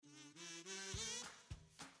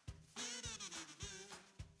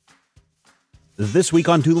This week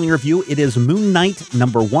on Dueling Review, it is Moon Knight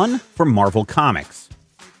 #1 from Marvel Comics.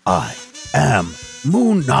 I am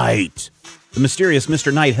Moon Knight. The mysterious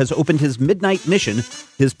Mr. Knight has opened his midnight mission,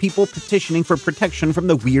 his people petitioning for protection from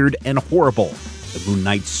the weird and horrible. The Moon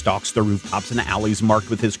Knight stalks the rooftops and alleys marked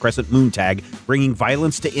with his crescent moon tag, bringing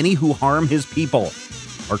violence to any who harm his people.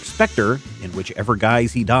 Mark Spector, in whichever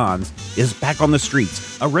guise he dons, is back on the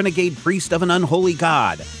streets, a renegade priest of an unholy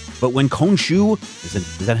god. But when Khonshu,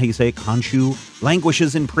 is that how you say it, Khonshu,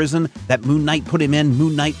 languishes in prison that Moon Knight put him in,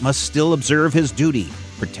 Moon Knight must still observe his duty,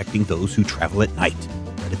 protecting those who travel at night.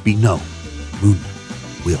 Let it be known, Moon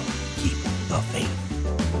Knight will keep the faith.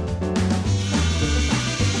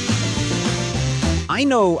 I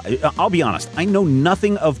know, I'll be honest, I know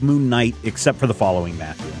nothing of Moon Knight except for the following,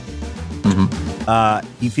 Matthew.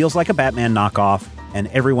 He feels like a Batman knockoff, and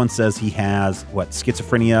everyone says he has,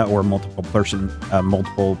 schizophrenia or multiple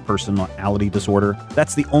personality disorder.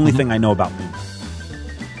 That's the only thing I know about Moon Knight.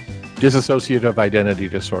 Dissociative identity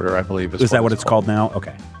disorder, I believe. Is that what it's called now?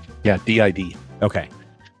 Okay. Yeah, DID. Okay.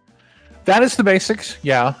 That is the basics,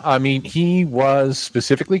 yeah. I mean, he was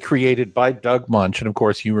specifically created by Doug Munch, and of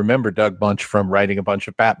course, you remember Doug Munch from writing a bunch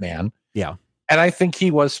of Batman. Yeah. And I think he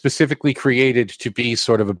was specifically created to be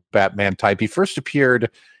sort of a Batman type. He first appeared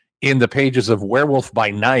in the pages of Werewolf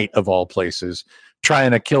by Night, of all places,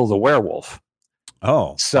 trying to kill the werewolf.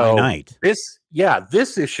 Oh, so by night.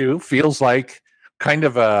 This issue feels like kind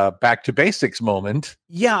of a back to basics moment.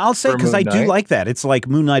 Yeah, I'll say, because I do like that. It's like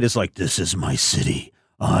Moon Knight is like, this is my city.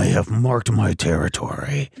 I have marked my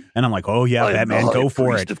territory. And I'm like, oh yeah, Batman, go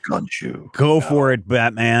for it. Go for it,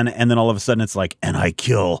 Batman. And then all of a sudden it's like, and I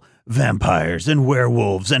kill vampires and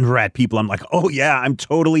werewolves and rat people. I'm like, oh yeah, I'm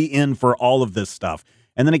totally in for all of this stuff.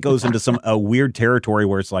 And then it goes into some weird territory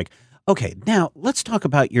where it's like, okay, now let's talk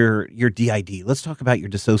about your DID. Let's talk about your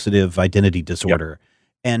dissociative identity disorder. Yep.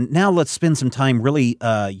 And now let's spend some time really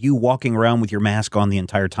you walking around with your mask on the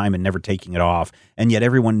entire time and never taking it off. And yet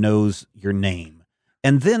everyone knows your name.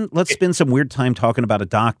 And then let's spend some weird time talking about a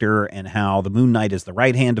doctor and how the Moon Knight is the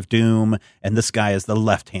right hand of doom and this guy is the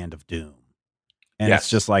left hand of doom. And It's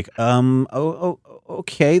just like,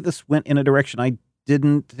 okay, this went in a direction I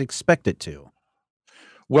didn't expect it to.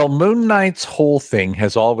 Well, Moon Knight's whole thing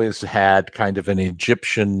has always had kind of an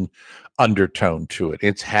Egyptian undertone to it.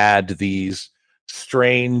 It's had these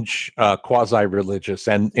strange quasi-religious,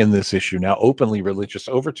 and in this issue now openly religious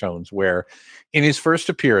overtones, where in his first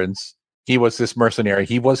appearance, he was this mercenary.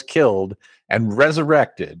 He was killed and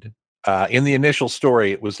resurrected. In the initial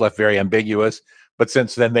story, it was left very ambiguous. But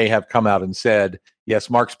since then, they have come out and said, yes,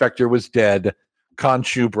 Mark Spector was dead.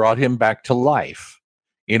 Khonshu brought him back to life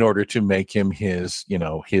in order to make him his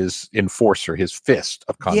enforcer, his fist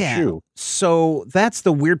of Khonshu. Yeah. So that's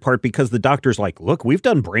the weird part, because the doctor's like, look, we've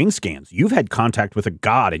done brain scans. You've had contact with a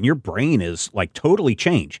god and your brain is like totally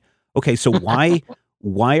changed. Okay, so why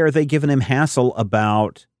are they giving him hassle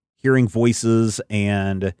about hearing voices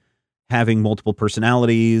and having multiple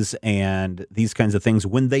personalities and these kinds of things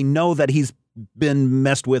when they know that he's been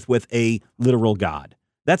messed with a literal god?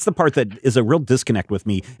 That's the part that is a real disconnect with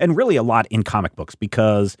me, and really a lot in comic books,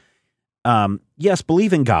 because yes,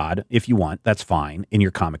 believe in God if you want, that's fine in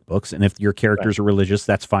your comic books. And if your characters are religious,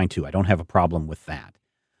 that's fine too. I don't have a problem with that.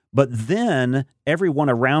 But then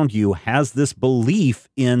everyone around you has this belief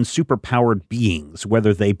in superpowered beings,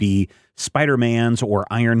 whether they be Spider-Mans or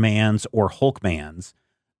Iron Mans or Hulkmans.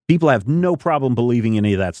 People have no problem believing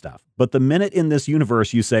any of that stuff. But the minute in this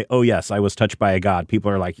universe you say, oh, yes, I was touched by a god,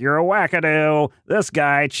 people are like, you're a wackadoo. This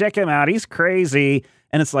guy, check him out. He's crazy.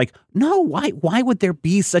 And it's like, no, why would there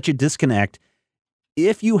be such a disconnect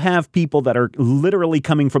if you have people that are literally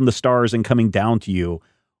coming from the stars and coming down to you?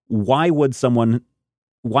 Why would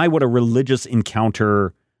a religious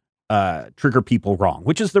encounter trigger people wrong?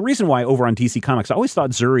 Which is the reason why over on DC Comics, I always thought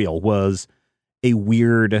Zuriel was a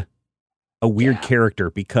weird character,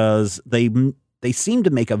 because they seem to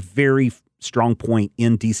make a very strong point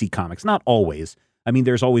in DC Comics. Not always. I mean,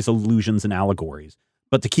 there's always allusions and allegories,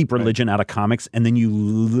 but to keep religion out of comics, and then you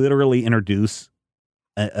literally introduce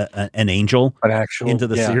an angel into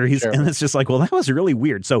the series. Sure. And it's just like, well, that was really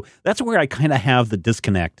weird. So that's where I kind of have the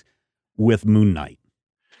disconnect with Moon Knight.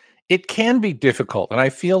 It can be difficult. And I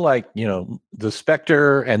feel like, the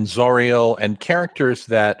Spectre and Zoriel and characters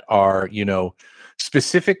that are,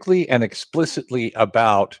 specifically and explicitly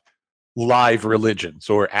about live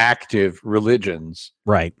religions or active religions,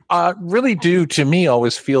 right? Really do, to me,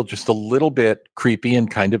 always feel just a little bit creepy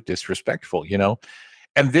and kind of disrespectful,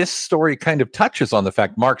 And this story kind of touches on the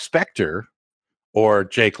fact Mark Spector or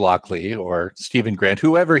Jake Lockley or Stephen Grant,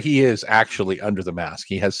 whoever he is actually under the mask,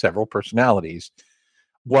 he has several personalities,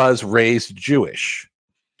 was raised Jewish.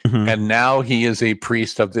 Mhm. and now he is a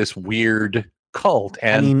priest of this weird cult. I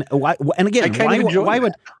And mean, why? And I again, kind of enjoy why that.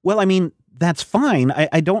 would? Well, I mean, that's fine.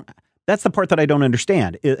 I don't. That's the part that I don't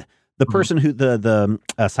understand. The Mhm. person who the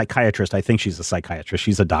psychiatrist, I think she's a psychiatrist.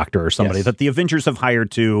 She's a doctor or somebody Yes. that the Avengers have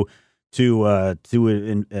hired to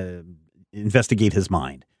investigate his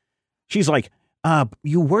mind. She's like,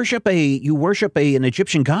 you worship an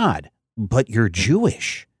Egyptian god, but you're Mhm.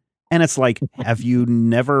 Jewish. And it's like, have you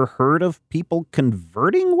never heard of people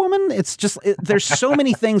converting, woman? It's just, there's so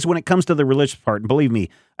many things when it comes to the religious part. And believe me,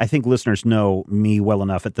 I think listeners know me well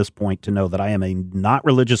enough at this point to know that I am a not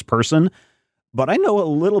religious person, but I know a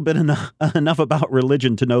little bit enough about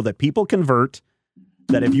religion to know that people convert,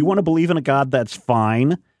 that if you want to believe in a God, that's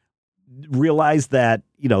fine. Realize that,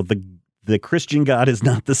 the Christian God is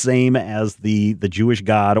not the same as the Jewish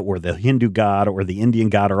God or the Hindu God or the Indian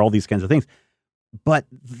God or all these kinds of things. But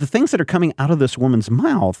the things that are coming out of this woman's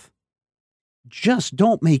mouth just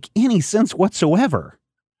don't make any sense whatsoever.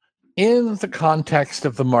 In the context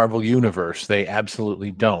of the Marvel Universe, they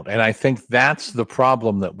absolutely don't. And I think that's the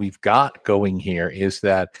problem that we've got going here is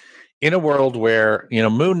that in a world where,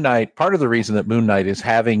 Moon Knight, part of the reason that Moon Knight is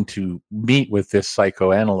having to meet with this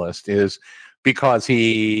psychoanalyst is because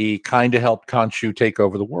he kind of helped Khonshu take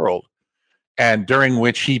over the world. And during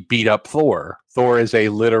which he beat up Thor. Thor is a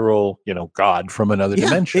literal, god from another Yeah,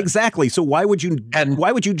 dimension. exactly. So And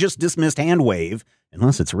why would you just dismiss Handwave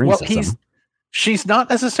unless it's well, racism? she's not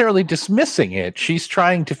necessarily dismissing it. She's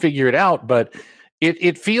trying to figure it out, but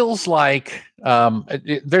it feels like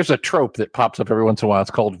there's a trope that pops up every once in a while.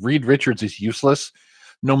 It's called Reed Richards is useless.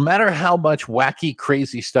 No matter how much wacky,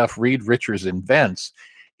 crazy stuff Reed Richards invents,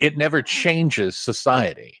 it never changes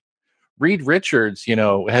society. Reed Richards,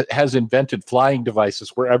 has invented flying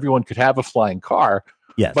devices where everyone could have a flying car,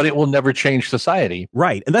 Yes. but it will never change society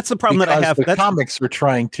Right. And that's the problem that I because have. the comics are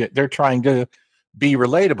they're trying to be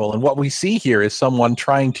relatable. And what we see here is someone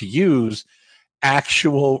trying to use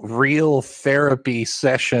actual real therapy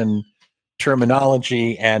session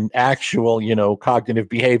terminology and actual, cognitive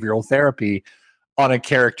behavioral therapy on a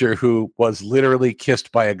character who was literally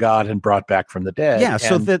kissed by a god and brought back from the dead. Yeah,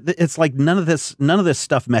 so And that it's like none of this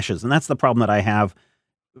stuff meshes, and that's the problem that I have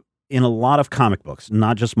in a lot of comic books,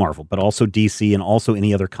 not just Marvel, but also DC and also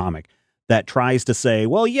any other comic that tries to say,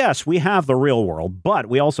 well, yes, we have the real world, but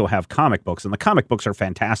we also have comic books, and the comic books are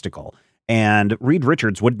fantastical. And Reed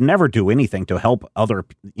Richards would never do anything to help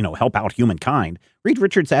help out humankind. Reed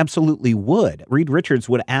Richards absolutely would. Reed Richards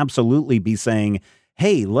would absolutely be saying,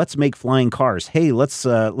 "Hey, let's make flying cars. Hey, let's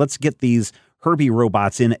get these Herbie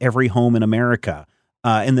robots in every home in America."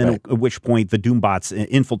 And then right. at which point the Doombots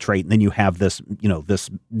infiltrate, and then you have this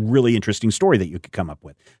really interesting story that you could come up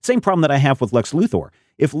with. Same problem that I have with Lex Luthor.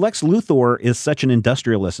 If Lex Luthor is such an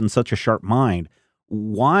industrialist and such a sharp mind,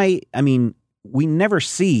 why? I mean, we never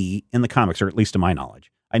see in the comics, or at least to my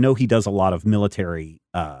knowledge, I know he does a lot of military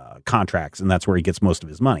contracts, and that's where he gets most of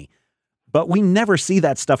his money. But we never see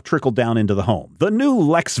that stuff trickle down into the home. The new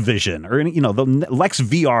Lex Vision, or the Lex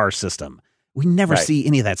VR system. We never Right. see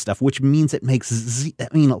any of that stuff, which means it makes.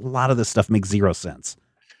 A lot of this stuff makes zero sense.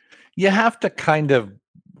 You have to kind of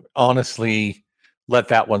honestly let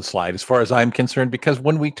that one slide as far as I'm concerned, because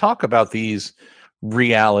when we talk about these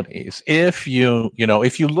realities, if you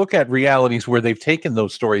look at realities where they've taken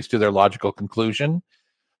those stories to their logical conclusion,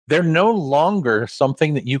 they're no longer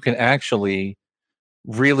something that you can actually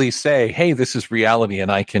really say, hey, this is reality,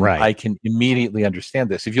 and I Right. can immediately understand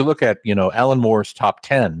this. If you look at, Alan Moore's top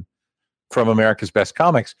 10 from America's Best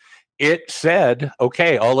Comics, it said,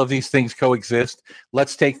 okay, all of these things coexist.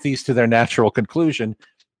 Let's take these to their natural conclusion.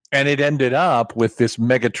 And it ended up with this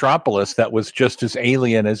megatropolis that was just as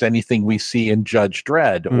alien as anything we see in Judge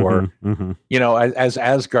Dredd or, Mm-hmm, mm-hmm. as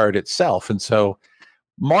Asgard itself. And so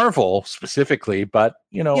Marvel specifically, but,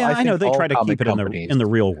 Yeah, I I know think they all try to keep comic it in companies the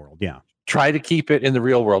real world. Yeah. try to keep it in the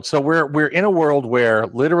real world. So we're in a world where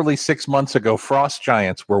literally 6 months ago, frost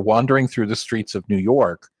giants were wandering through the streets of New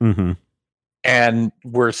York, Mm-hmm. and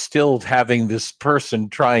we're still having this person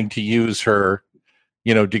trying to use her,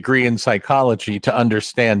 degree in psychology to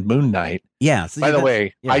understand Moon Knight. Yeah. By See, the that's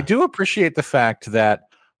way, I yeah. do appreciate the fact that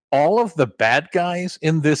all of the bad guys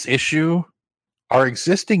in this issue are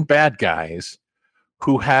existing bad guys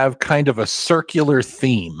who have kind of a circular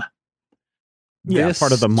theme. Yeah.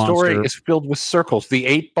 Part of This the story monster. is filled with circles. The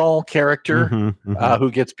 8-ball character Mm-hmm. Mm-hmm. who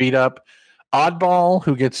gets beat up, Oddball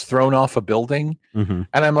who gets thrown off a building. Mm-hmm.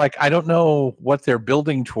 And I'm like, I don't know what they're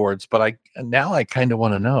building towards, but I kind of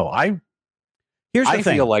want to know. Here's the I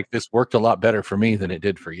feel thing. like this worked a lot better for me than it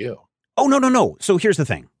did for you. Oh, no, no, no. So here's the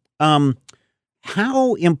thing.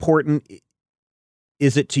 How important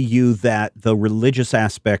is it to you that the religious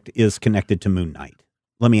aspect is connected to Moon Knight?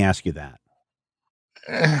 Let me ask you that.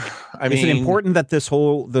 I Is it mean, important that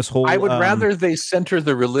I would rather they center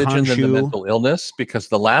the religion than the Khonshu? mental illness, because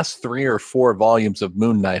the last 3 or 4 volumes of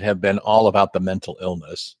Moon Knight have been all about the mental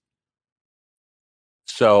illness.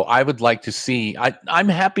 So I would like to see. I'm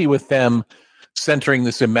happy with them centering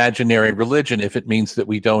this imaginary religion if it means that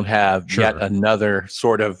we don't have yet Sure. another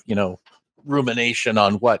sort of rumination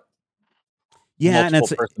on what Yeah,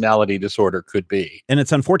 multiple personality disorder could be. and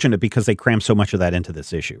it's unfortunate because they cram so much of that into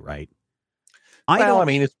this issue, right? I Well, I don't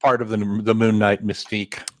mean, it's part of the Moon Knight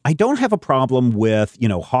mystique. I don't have a problem with,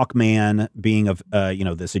 Hawkman being of,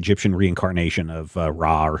 this Egyptian reincarnation of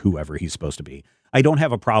Ra or whoever he's supposed to be. I don't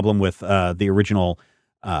have a problem with the original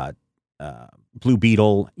uh, Blue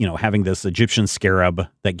Beetle, having this Egyptian scarab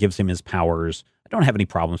that gives him his powers. I don't have any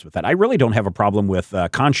problems with that. I really don't have a problem with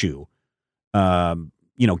Khonshu,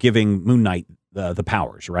 giving Moon Knight the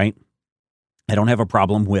powers, right? I don't have a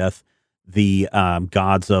problem with the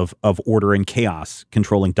gods of order and chaos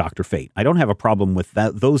controlling Dr. Fate. I don't have a problem with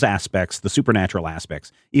those aspects, the supernatural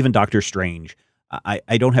aspects, even Doctor Strange.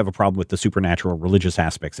 I don't have a problem with the supernatural religious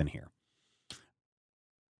aspects in here.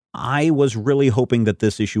 I was really hoping that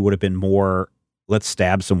this issue would have been more, let's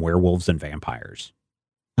stab some werewolves and vampires.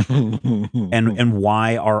 and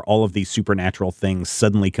why are all of these supernatural things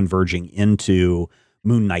suddenly converging into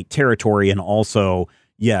Moon Knight territory? And also,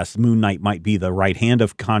 yes, Moon Knight might be the right hand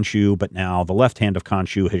of Khonshu, but now the left hand of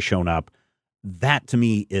Khonshu has shown up. That to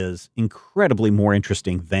me is incredibly more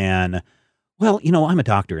interesting than, well, I'm a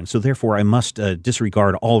doctor, and so therefore I must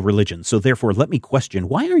disregard all religions. So therefore, let me question,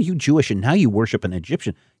 why are you Jewish and now you worship an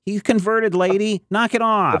Egyptian? He's converted, lady. Knock it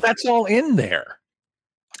off. But that's all in there.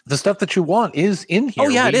 The stuff that you want is in here. Oh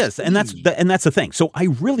yeah, it is, and that's the thing. So I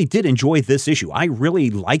really did enjoy this issue. I really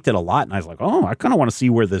liked it a lot, and I was like, oh, I kind of want to see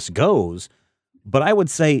where this goes. But I would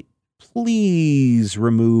say, please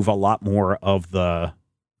remove a lot more of the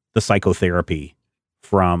psychotherapy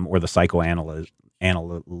or the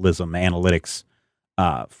analytics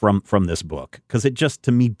from this book, because it just,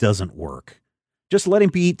 to me, doesn't work. Just let him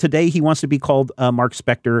be. Today he wants to be called Mark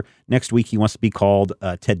Spector. Next week he wants to be called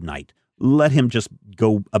Ted Knight. Let him just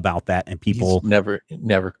go about that, and people. He's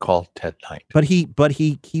never called Ted Knight. But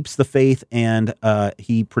he keeps the faith, and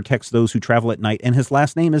he protects those who travel at night. And his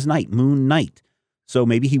last name is Knight, Moon Knight. So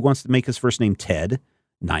maybe he wants to make his first name Ted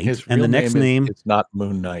Knight, and the next name it's not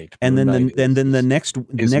Moon Knight. And Moon then Knight then the next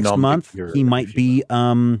month he might be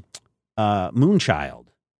Moonchild.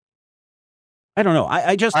 I don't know.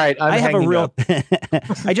 I just all right, I have a real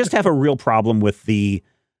I just have a real problem with the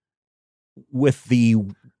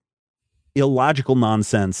illogical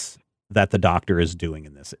nonsense that the Doctor is doing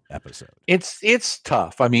in this episode. It's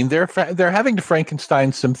tough. I mean, they're having to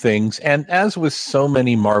Frankenstein some things, and as with so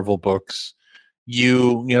many Marvel books,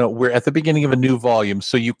 we're at the beginning of a new volume,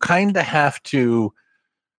 so you kind of have to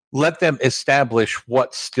let them establish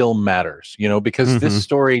what still matters, because this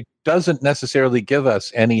story doesn't necessarily give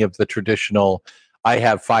us any of the traditional, I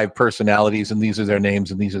have 5 personalities and these are their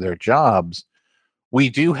names and these are their jobs. We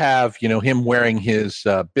do have, him wearing his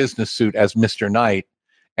business suit as Mr. Knight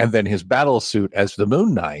and then his battle suit as the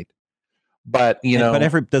Moon Knight. But,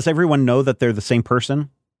 does everyone know that they're the same person?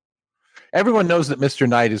 Everyone knows that Mr.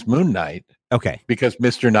 Knight is Moon Knight. Okay. Because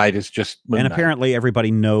Mr. Knight is just Moon Knight. And apparently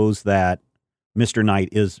everybody knows that Mr. Knight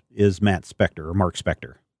is Matt Spector or Mark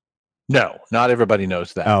Spector. No, not everybody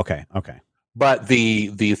knows that. Oh, okay. But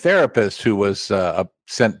the therapist who was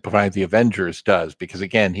sent by the Avengers does, because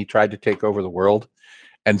again, he tried to take over the world.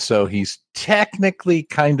 And so he's technically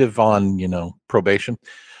kind of on, probation.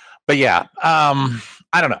 But yeah, I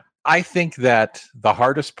don't know. I think that the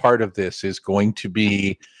hardest part of this is going to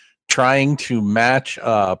be trying to match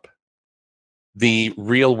up the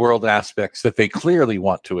real world aspects that they clearly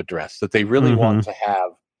want to address, that they really want to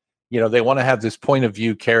have. They want to have this point of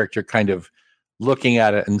view character kind of looking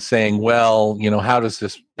at it and saying, well, how does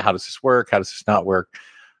this work? How does this not work?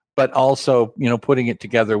 But also, putting it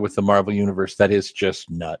together with the Marvel universe that is just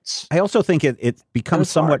nuts. I also think it becomes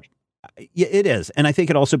somewhat, it is. And I think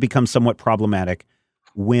it also becomes somewhat problematic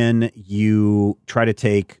when you try to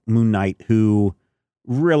take Moon Knight, who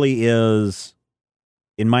really is,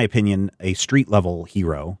 in my opinion, a street level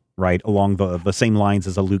hero, right? Along the same lines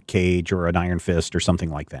as a Luke Cage or an Iron Fist or something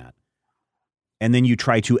like that. And then you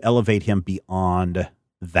try to elevate him beyond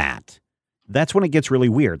that. That's when it gets really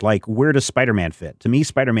weird. Like, where does Spider-Man fit? To me,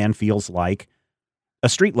 Spider-Man feels like a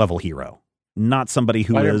street level hero, not somebody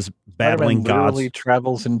who is battling gods. Literally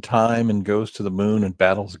travels in time and goes to the moon and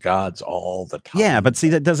battles gods all the time. Yeah, but see,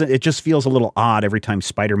 it just feels a little odd every time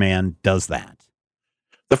Spider-Man does that.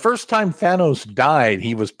 The first time Thanos died,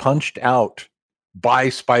 he was punched out by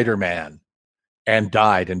Spider-Man and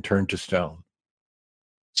died and turned to stone.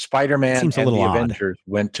 It Spider-Man seems a and little the odd. Avengers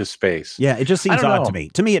went to space. Yeah, it just I seems don't odd to know. me.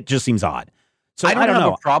 To me, it just seems odd. I So I don't don't have a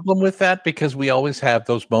know. problem with that because we always have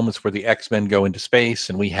those moments where the X-Men go into space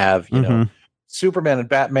and we have, Hmm. Superman and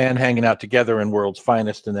Batman hanging out together in World's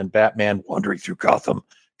Finest, and then Batman wandering through Gotham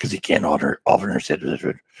because he can't alter his head.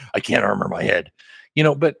 I can't armor my head.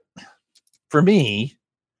 But for me,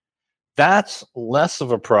 that's less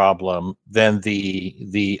of a problem than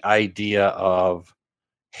the idea of,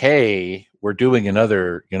 hey, we're doing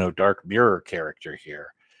another, Dark Mirror character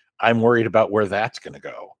here. I'm worried about where that's going to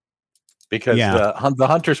go because Yeah. the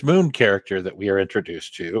Hunter's Moon character that we are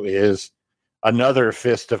introduced to is another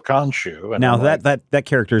Fist of Khonshu, and Now I'm like, that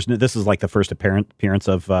character's this is like the first appearance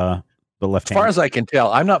of the left as far hand. as I can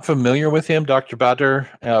tell, I'm not familiar with him, Dr. Badr,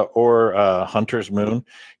 or Hunter's Moon.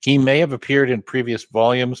 He may have appeared in previous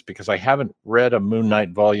volumes because I haven't read a Moon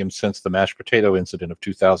Knight volume since the mashed potato incident of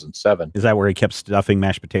 2007. Is that where he kept stuffing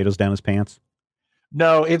mashed potatoes down his pants?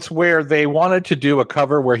 No, it's where they wanted to do a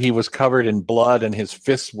cover where he was covered in blood and his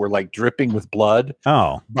fists were like dripping with blood,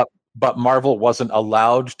 Oh, but Marvel wasn't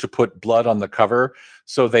allowed to put blood on the cover,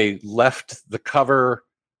 so they left the cover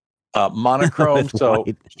monochrome. with So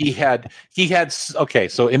white. he had okay.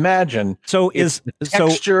 So imagine So it's is the so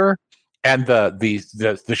texture and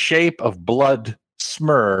the shape of blood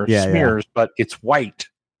yeah. smears, but it's white.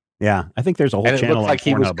 Yeah, I think there's a whole And it channel looked on like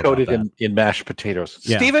he was Pornhub about coated that. in mashed potatoes.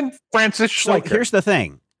 Yeah. Stephen Francis So Schleicher. here's the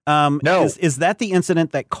thing. No, Is that the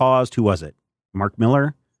incident that caused who was it? Mark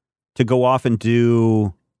Miller to go off and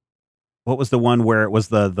do what was the one where it was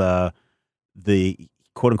the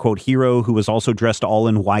quote unquote hero who was also dressed all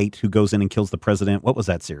in white who goes in and kills the president? What was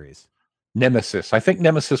that series? Nemesis. I think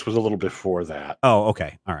Nemesis was a little before that. Oh,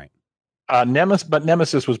 okay. All right.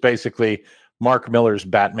 Nemesis was basically Mark Miller's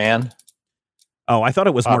Batman. Oh, I thought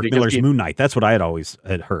it was Mark Because Miller's Moon Knight. That's what I had always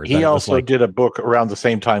had heard. That he it was also like, did a book around the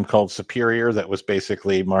same time called Superior that was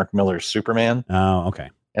basically Mark Miller's Superman. oh, okay.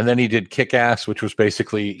 And then he did Kick Ass, which was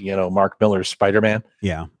basically, Mark Miller's Spider Man.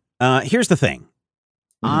 Yeah. Here's the thing.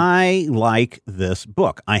 Mm-hmm. I like this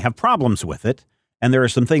book. I have problems with it, and there are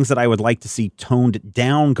some things that I would like to see toned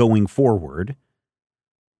down going forward.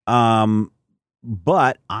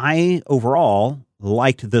 But I overall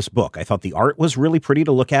liked this book. I thought the art was really pretty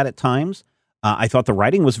to look at times. I thought the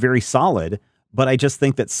writing was very solid, but I just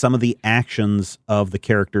think that some of the actions of the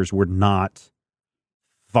characters were not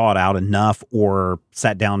thought out enough or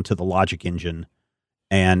sat down to the logic engine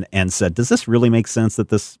and said, does this really make sense that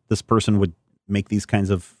this person would make these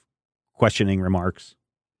kinds of questioning remarks?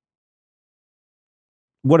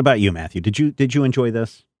 What about you, Matthew? Did you enjoy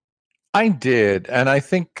this? I did, and I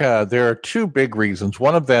think there are two big reasons.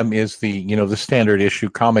 One of them is the standard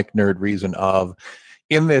issue comic nerd reason of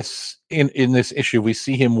in this issue we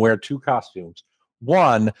see him wear two costumes.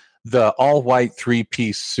 One, the all white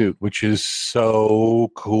 3-piece suit, which is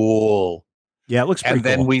so cool. Yeah, it looks pretty And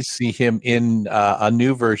then cool. we see him in a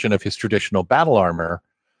new version of his traditional battle armor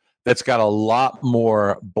that's got a lot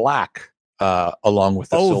more black along with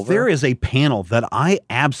the silver. There is a panel that I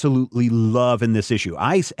absolutely love in this issue.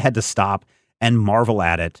 I had to stop and marvel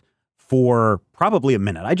at it for probably a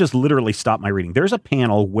minute. I just literally stopped my reading. There's a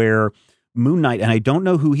panel where Moon Knight, and I don't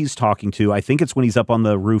know who he's talking to. I think it's when he's up on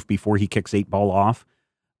the roof before he kicks 8-Ball off,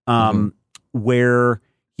 where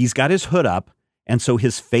he's got his hood up, and so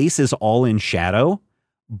his face is all in shadow,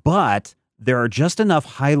 but there are just enough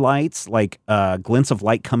highlights, like glints of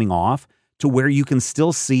light coming off, to where you can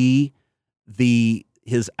still see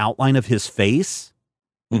his outline of his face,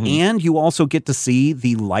 and you also get to see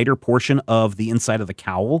the lighter portion of the inside of the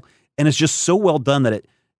cowl, and it's just so well done that it,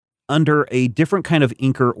 under a different kind of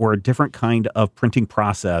inker or a different kind of printing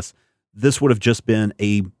process, this would have just been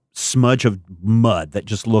a smudge of mud that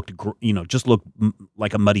just looked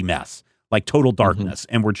like a muddy mess, like total darkness,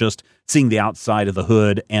 and we're just seeing the outside of the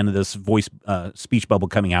hood and this voice speech bubble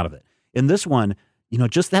coming out of it. In this one,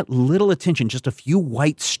 just that little attention, just a few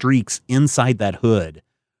white streaks inside that hood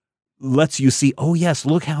lets you see, oh yes,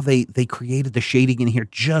 look how they created the shading in here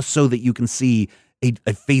just so that you can see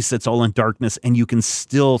a face that's all in darkness and you can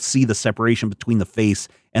still see the separation between the face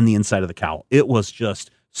and the inside of the cowl. It was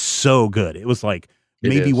just so good. It was like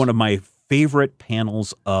maybe one of my favorite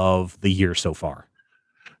panels of the year so far.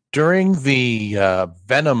 During the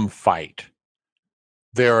Venom fight,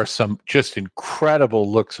 there are some just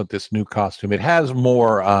incredible looks at this new costume. It has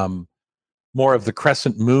more of the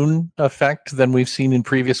crescent moon effect than we've seen in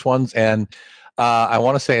previous ones. And I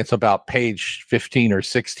want to say it's about page 15 or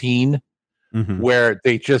 16, where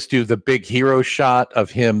they just do the big hero shot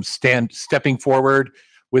of him stepping forward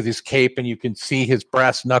with his cape, and you can see his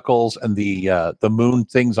brass knuckles and the moon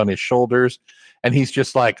things on his shoulders. And he's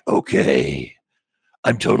just like, okay,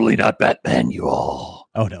 I'm totally not Batman, you all.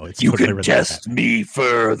 Oh no, it's You totally can written like test that. me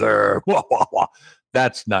further.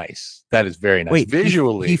 That's nice. That is very nice. Wait, he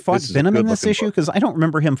Visually, fought this is a Venom in good this looking issue? book. Because I don't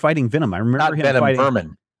remember him fighting Venom. I remember Not him Venom, fighting.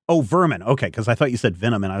 Vermin. Oh, Vermin. Okay, because I thought you said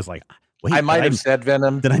Venom, and I was like, I wait, might have said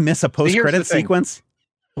Venom. did I miss a So here's the post-credit thing. sequence?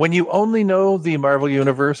 When you only know the Marvel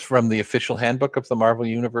Universe from the official handbook of the Marvel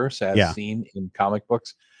Universe as Yeah, seen in comic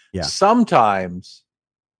books, yeah. sometimes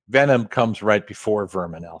Venom comes right before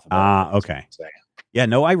Vermin alphabetically. Okay. Yeah,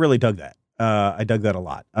 no, I really dug that. I dug that a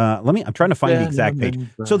lot. I'm trying to find the exact page.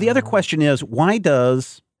 So the other question is, why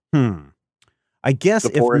does, I guess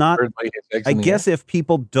The if poor not, bird laid his eggs I in the air. guess if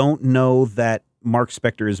people don't know that Mark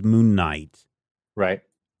Spector is Moon Knight, Right.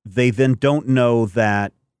 they then don't know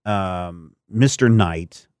that Mr.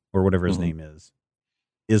 Knight, or whatever his name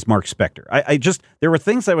is Mark Spector. I just, there were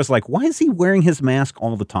things I was like, why is he wearing his mask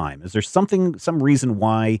all the time? Is there some reason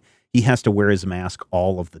why he has to wear his mask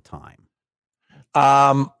all of the time?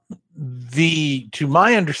 To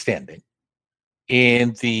my understanding,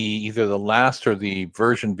 in the either the last or the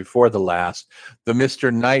version before the last, the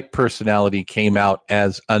Mr. Knight personality came out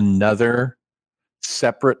as another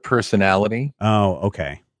separate personality. Oh,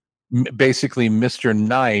 okay. Basically, Mr.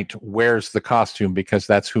 Knight wears the costume because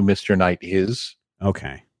that's who Mr. Knight is.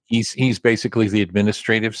 Okay. He's basically the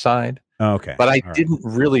administrative side. Okay. But I All right. didn't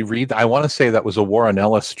really read. I want to say that was a Warren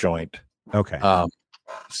Ellis joint. Okay.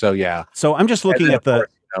 So yeah. So I'm just looking at the. Course,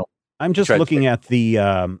 I'm just looking at the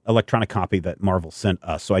electronic copy that Marvel sent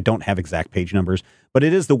us, so I don't have exact page numbers, but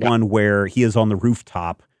it is the one where he is on the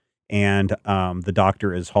rooftop and the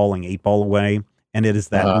Doctor is hauling 8-Ball away, and it is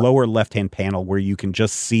that lower left-hand panel where you can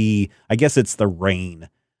just see, I guess it's the rain,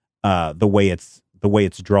 the way it's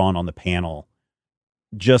drawn on the panel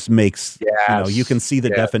just makes, you can see the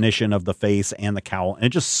definition of the face and the cowl, and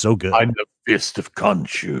it's just so good. I'm the fist of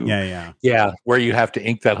Khonshu. Yeah. Where you have to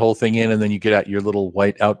ink that whole thing in, and then you get out your little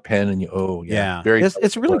white out pen, and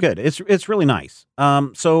it's really good. It's really nice.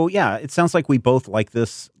 So yeah, it sounds like we both like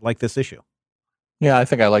this issue. Yeah, I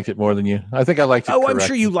think I liked it more than you. I think I liked it. Oh, I'm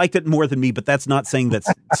sure you liked it more than me, but that's not saying that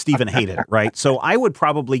Stephen hated it, right? So I would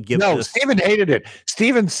probably give this. Stephen hated it.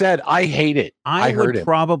 Stephen said, I hate it. I would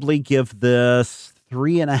probably give this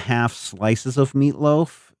 3.5 slices of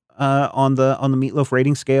meatloaf on the meatloaf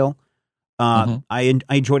rating scale. I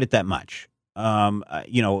enjoyed it that much.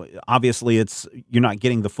 Obviously you're not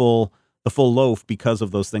getting the full loaf because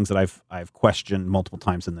of those things that I've questioned multiple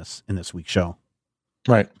times in this week's show.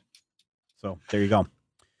 Right. So there you go.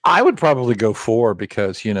 I would probably go 4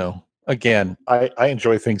 because, again, I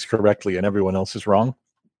enjoy things correctly and everyone else is wrong.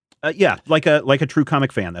 Yeah, like a true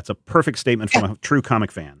comic fan. That's a perfect statement from a true comic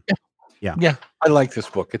fan. Yeah. I like this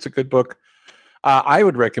book. It's a good book. I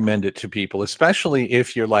would recommend it to people, especially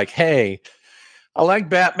if you're like, hey, I like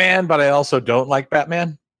Batman, but I also don't like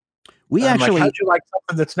Batman. How'd you like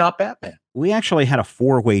something that's not Batman? We actually had a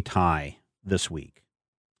 4-way tie this week.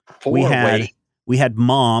 4-way. We had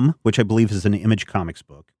Mom, which I believe is an Image Comics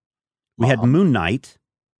book. We had Moon Knight.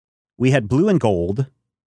 We had Blue and Gold.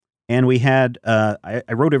 And we had, I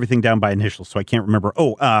wrote everything down by initials, so I can't remember.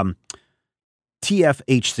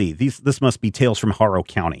 TFHC. This must be Tales from Harrow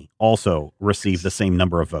County. Also received the same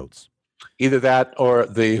number of votes. Either that or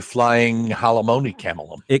the Flying Halamoni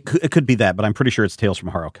Camelum. It could be that, but I'm pretty sure it's Tales from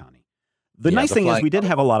Harrow County. The nice thing is we did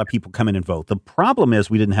have a lot of people come in and vote. The problem is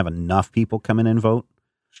we didn't have enough people come in and vote.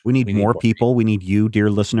 We need more people. We need you, dear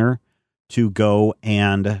listener, to go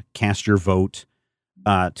and cast your vote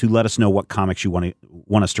to let us know what comics you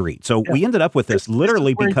want us to read. So we ended up with this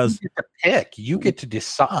literally because you get to pick, you get to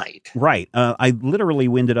decide. Right. I literally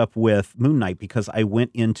ended up with Moon Knight because I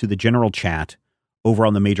went into the general chat over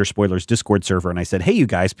on the Major Spoilers Discord server and I said, hey, you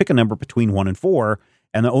guys, pick a number between 1 and 4.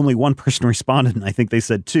 And only one person responded, and I think they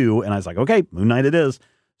said 2. And I was like, okay, Moon Knight it is.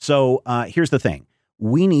 So here's the thing.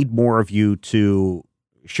 We need more of you to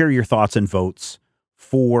share your thoughts and votes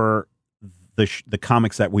for the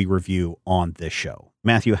comics that we review on this show.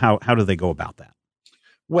 Matthew, how do they go about that?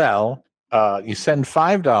 Well, you send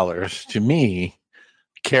 $5 to me,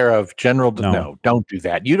 care of General. No, don't do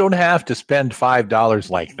that. You don't have to spend $5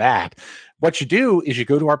 like that. What you do is you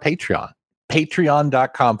go to our Patreon,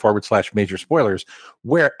 patreon.com/major spoilers,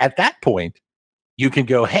 where at that point you can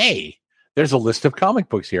go, hey, there's a list of comic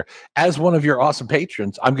books here. As one of your awesome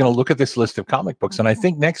patrons, I'm going to look at this list of comic books. And I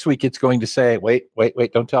think next week it's going to say, wait,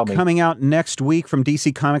 don't tell me. Coming out next week from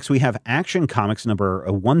DC Comics, we have Action Comics number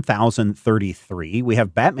 1033. We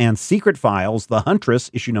have Batman Secret Files, The Huntress,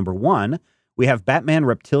 issue number 1. We have Batman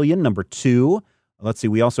Reptilian number 2. Let's see.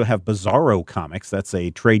 We also have Bizarro Comics. That's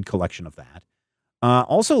a trade collection of that.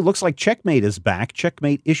 Also, it looks like Checkmate is back.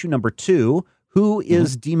 Checkmate issue number 2. Who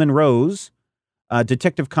is Demon Rose?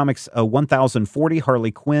 Detective Comics 1040,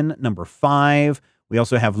 Harley Quinn, number 5. We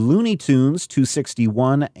also have Looney Tunes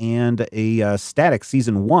 261 and a Static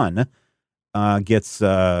Season 1 gets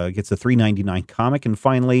a $3.99 comic. And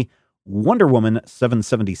finally, Wonder Woman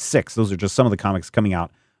 776. Those are just some of the comics coming out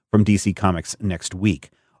from DC Comics next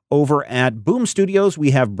week. Over at Boom Studios,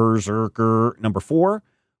 we have Berserker number 4.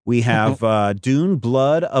 We have Dune,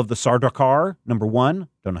 Blood of the Sardaukar number 1.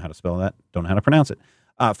 Don't know how to spell that. Don't know how to pronounce it.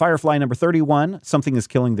 Firefly number 31. Something is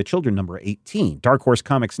Killing the Children number 18. Dark Horse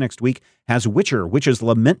Comics next week has Witcher, Witch's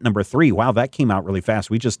Lament number 3. Wow, that came out really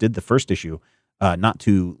fast. We just did the first issue not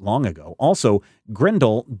too long ago. Also,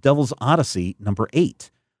 Grendel, Devil's Odyssey number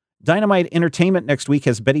 8. Dynamite Entertainment next week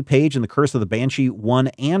has Betty Page and the Curse of the Banshee 1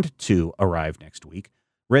 and 2 arrive next week.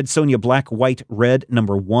 Red Sonja Black, White, Red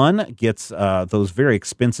number 1 gets those very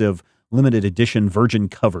expensive limited edition virgin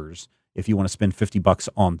covers if you want to spend $50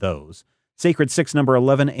 on those. Sacred 6 number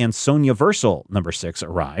 11 and Sonya Versal number 6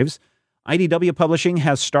 arrives. IDW Publishing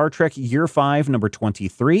has Star Trek Year 5 number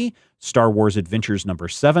 23, Star Wars Adventures number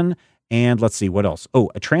 7, and let's see what else. Oh,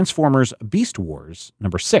 a Transformers Beast Wars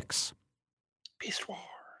number 6. Beast Wars.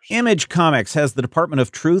 Image Comics has the Department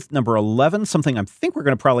of Truth number 11, something I think we're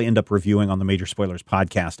going to probably end up reviewing on the Major Spoilers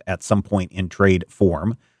podcast at some point in trade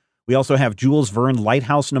form. We also have Jules Verne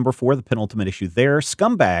Lighthouse number 4, the penultimate issue there,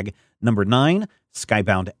 Scumbag number 9,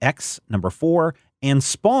 Skybound X number 4, and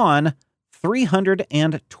Spawn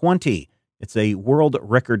 320. It's a world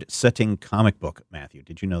record setting comic book, Matthew.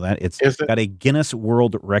 Did you know that? It's got a Guinness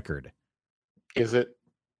World Record. Is it?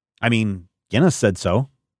 I mean, Guinness said so.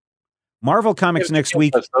 Marvel Comics next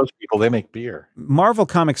week. Those people, they make beer. Marvel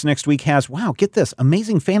Comics next week has, wow, get this,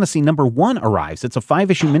 Amazing Fantasy number 1 arrives. It's a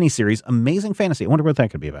 5-issue miniseries, Amazing Fantasy. I wonder what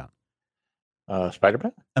that could be about.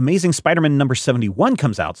 Spider-Man? Amazing Spider-Man number 71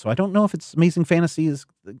 comes out, so I don't know if it's Amazing Fantasy is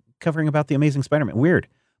covering about the Amazing Spider-Man. Weird.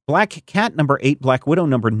 Black Cat number 8, Black Widow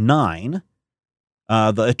number 9,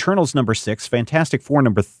 The Eternals number 6, Fantastic Four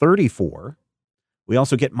number 34. We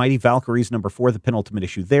also get Mighty Valkyries number 4, the penultimate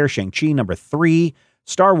issue there, Shang-Chi number 3,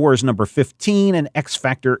 Star Wars number 15, and X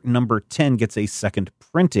Factor number 10 gets a second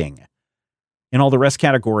printing. In all the rest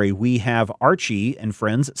category, we have Archie and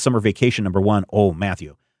Friends Summer Vacation number 1. Oh,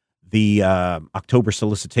 Matthew. The October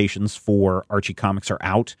solicitations for Archie Comics are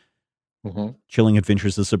out. Mm-hmm. Chilling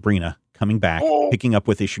Adventures of Sabrina coming back, picking up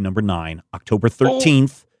with issue number 9. October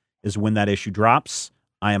 13th is when that issue drops.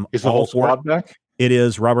 I am Is the whole squad back? It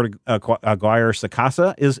is Robert Aguirre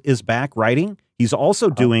Sacasa is back writing. He's also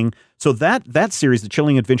doing, so that series, The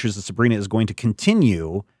Chilling Adventures of Sabrina, is going to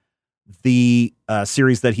continue the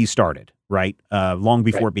series that he started, right? Long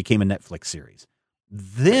before it became a Netflix series.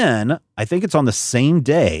 Then, I think it's on the same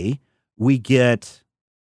day, we get,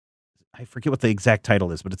 I forget what the exact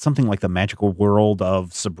title is, but it's something like The Magical World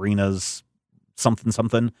of Sabrina's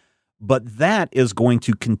something. But that is going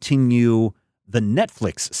to continue the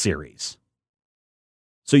Netflix series.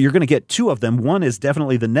 So you're going to get 2 of them. One is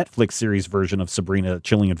definitely the Netflix series version of Sabrina,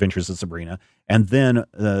 Chilling Adventures of Sabrina. And then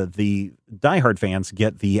the diehard fans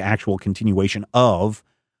get the actual continuation of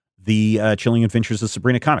the Chilling Adventures of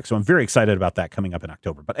Sabrina comic. So I'm very excited about that coming up in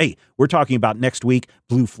October. But hey, we're talking about next week.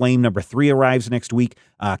 Blue Flame number 3 arrives next week.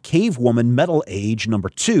 Cave Woman Metal Age number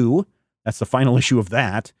 2. That's the final issue of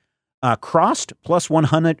that. Crossed plus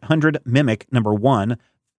 100 Mimic number 1.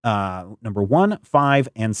 Number 1, 5,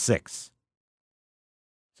 and 6.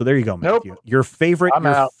 So there you go, Matthew. Nope. Your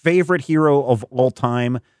favorite hero of all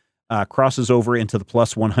time crosses over into the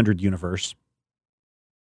plus 100 universe.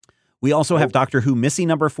 We also have Doctor Who Missy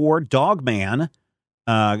number 4, Dogman,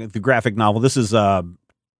 the graphic novel. This is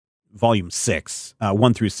volume 6,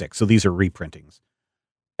 1 through 6. So these are reprintings.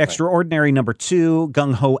 Extraordinary number 2,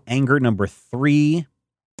 Gung Ho Anger number 3.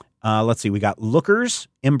 Let's see. We got Lookers,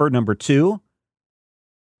 Ember number 2.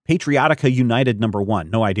 Patriotica United number 1.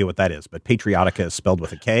 No idea what that is, but Patriotica is spelled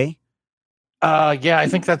with a K. Yeah, I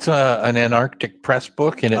think that's an Antarctic press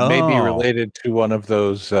book, and it may be related to one of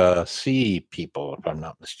those sea people, if I'm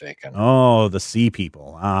not mistaken. Oh, the sea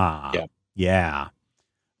people. Yeah.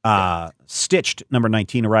 Stitched number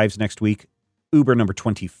 19 arrives next week. Uber number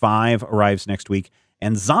 25 arrives next week.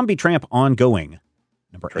 And Zombie Tramp Ongoing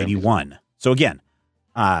number 81. So again,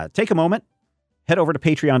 take a moment. Head over to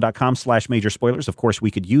patreon.com/major spoilers. Of course,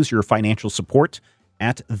 we could use your financial support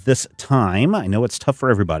at this time. I know it's tough for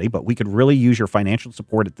everybody, but we could really use your financial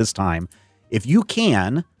support at this time. If you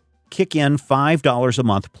can kick in $5 a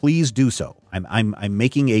month, please do so. I'm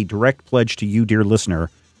making a direct pledge to you, dear listener.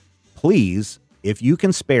 Please, if you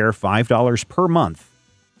can spare $5 per month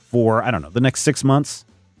for, I don't know, the next 6 months,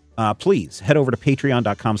 please head over to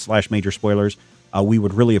patreon.com/major spoilers. We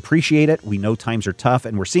would really appreciate it. We know times are tough,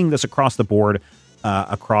 and we're seeing this across the board,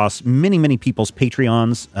 across many, many people's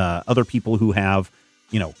Patreons, other people who have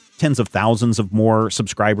tens of thousands of more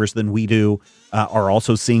subscribers than we do are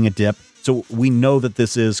also seeing a dip. So we know that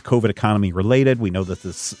this is COVID economy related. We know that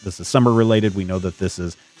this is summer related. We know that this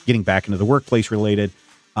is getting back into the workplace related.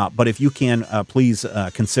 But if you can, please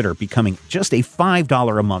consider becoming just a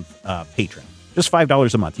 $5 a month patron. Just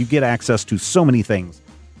 $5 a month. You get access to so many things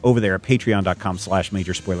over there at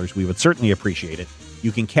patreon.com/major spoilers. We would certainly appreciate it.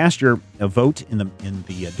 You can cast your vote in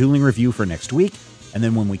the Dueling review for next week. And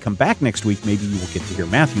then when we come back next week, maybe you will get to hear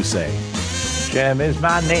Matthew say, Jem is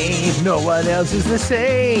my name, no one else is the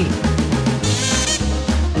same.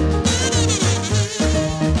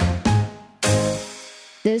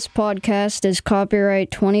 This podcast is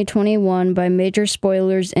copyright 2021 by Major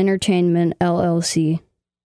Spoilers Entertainment, LLC.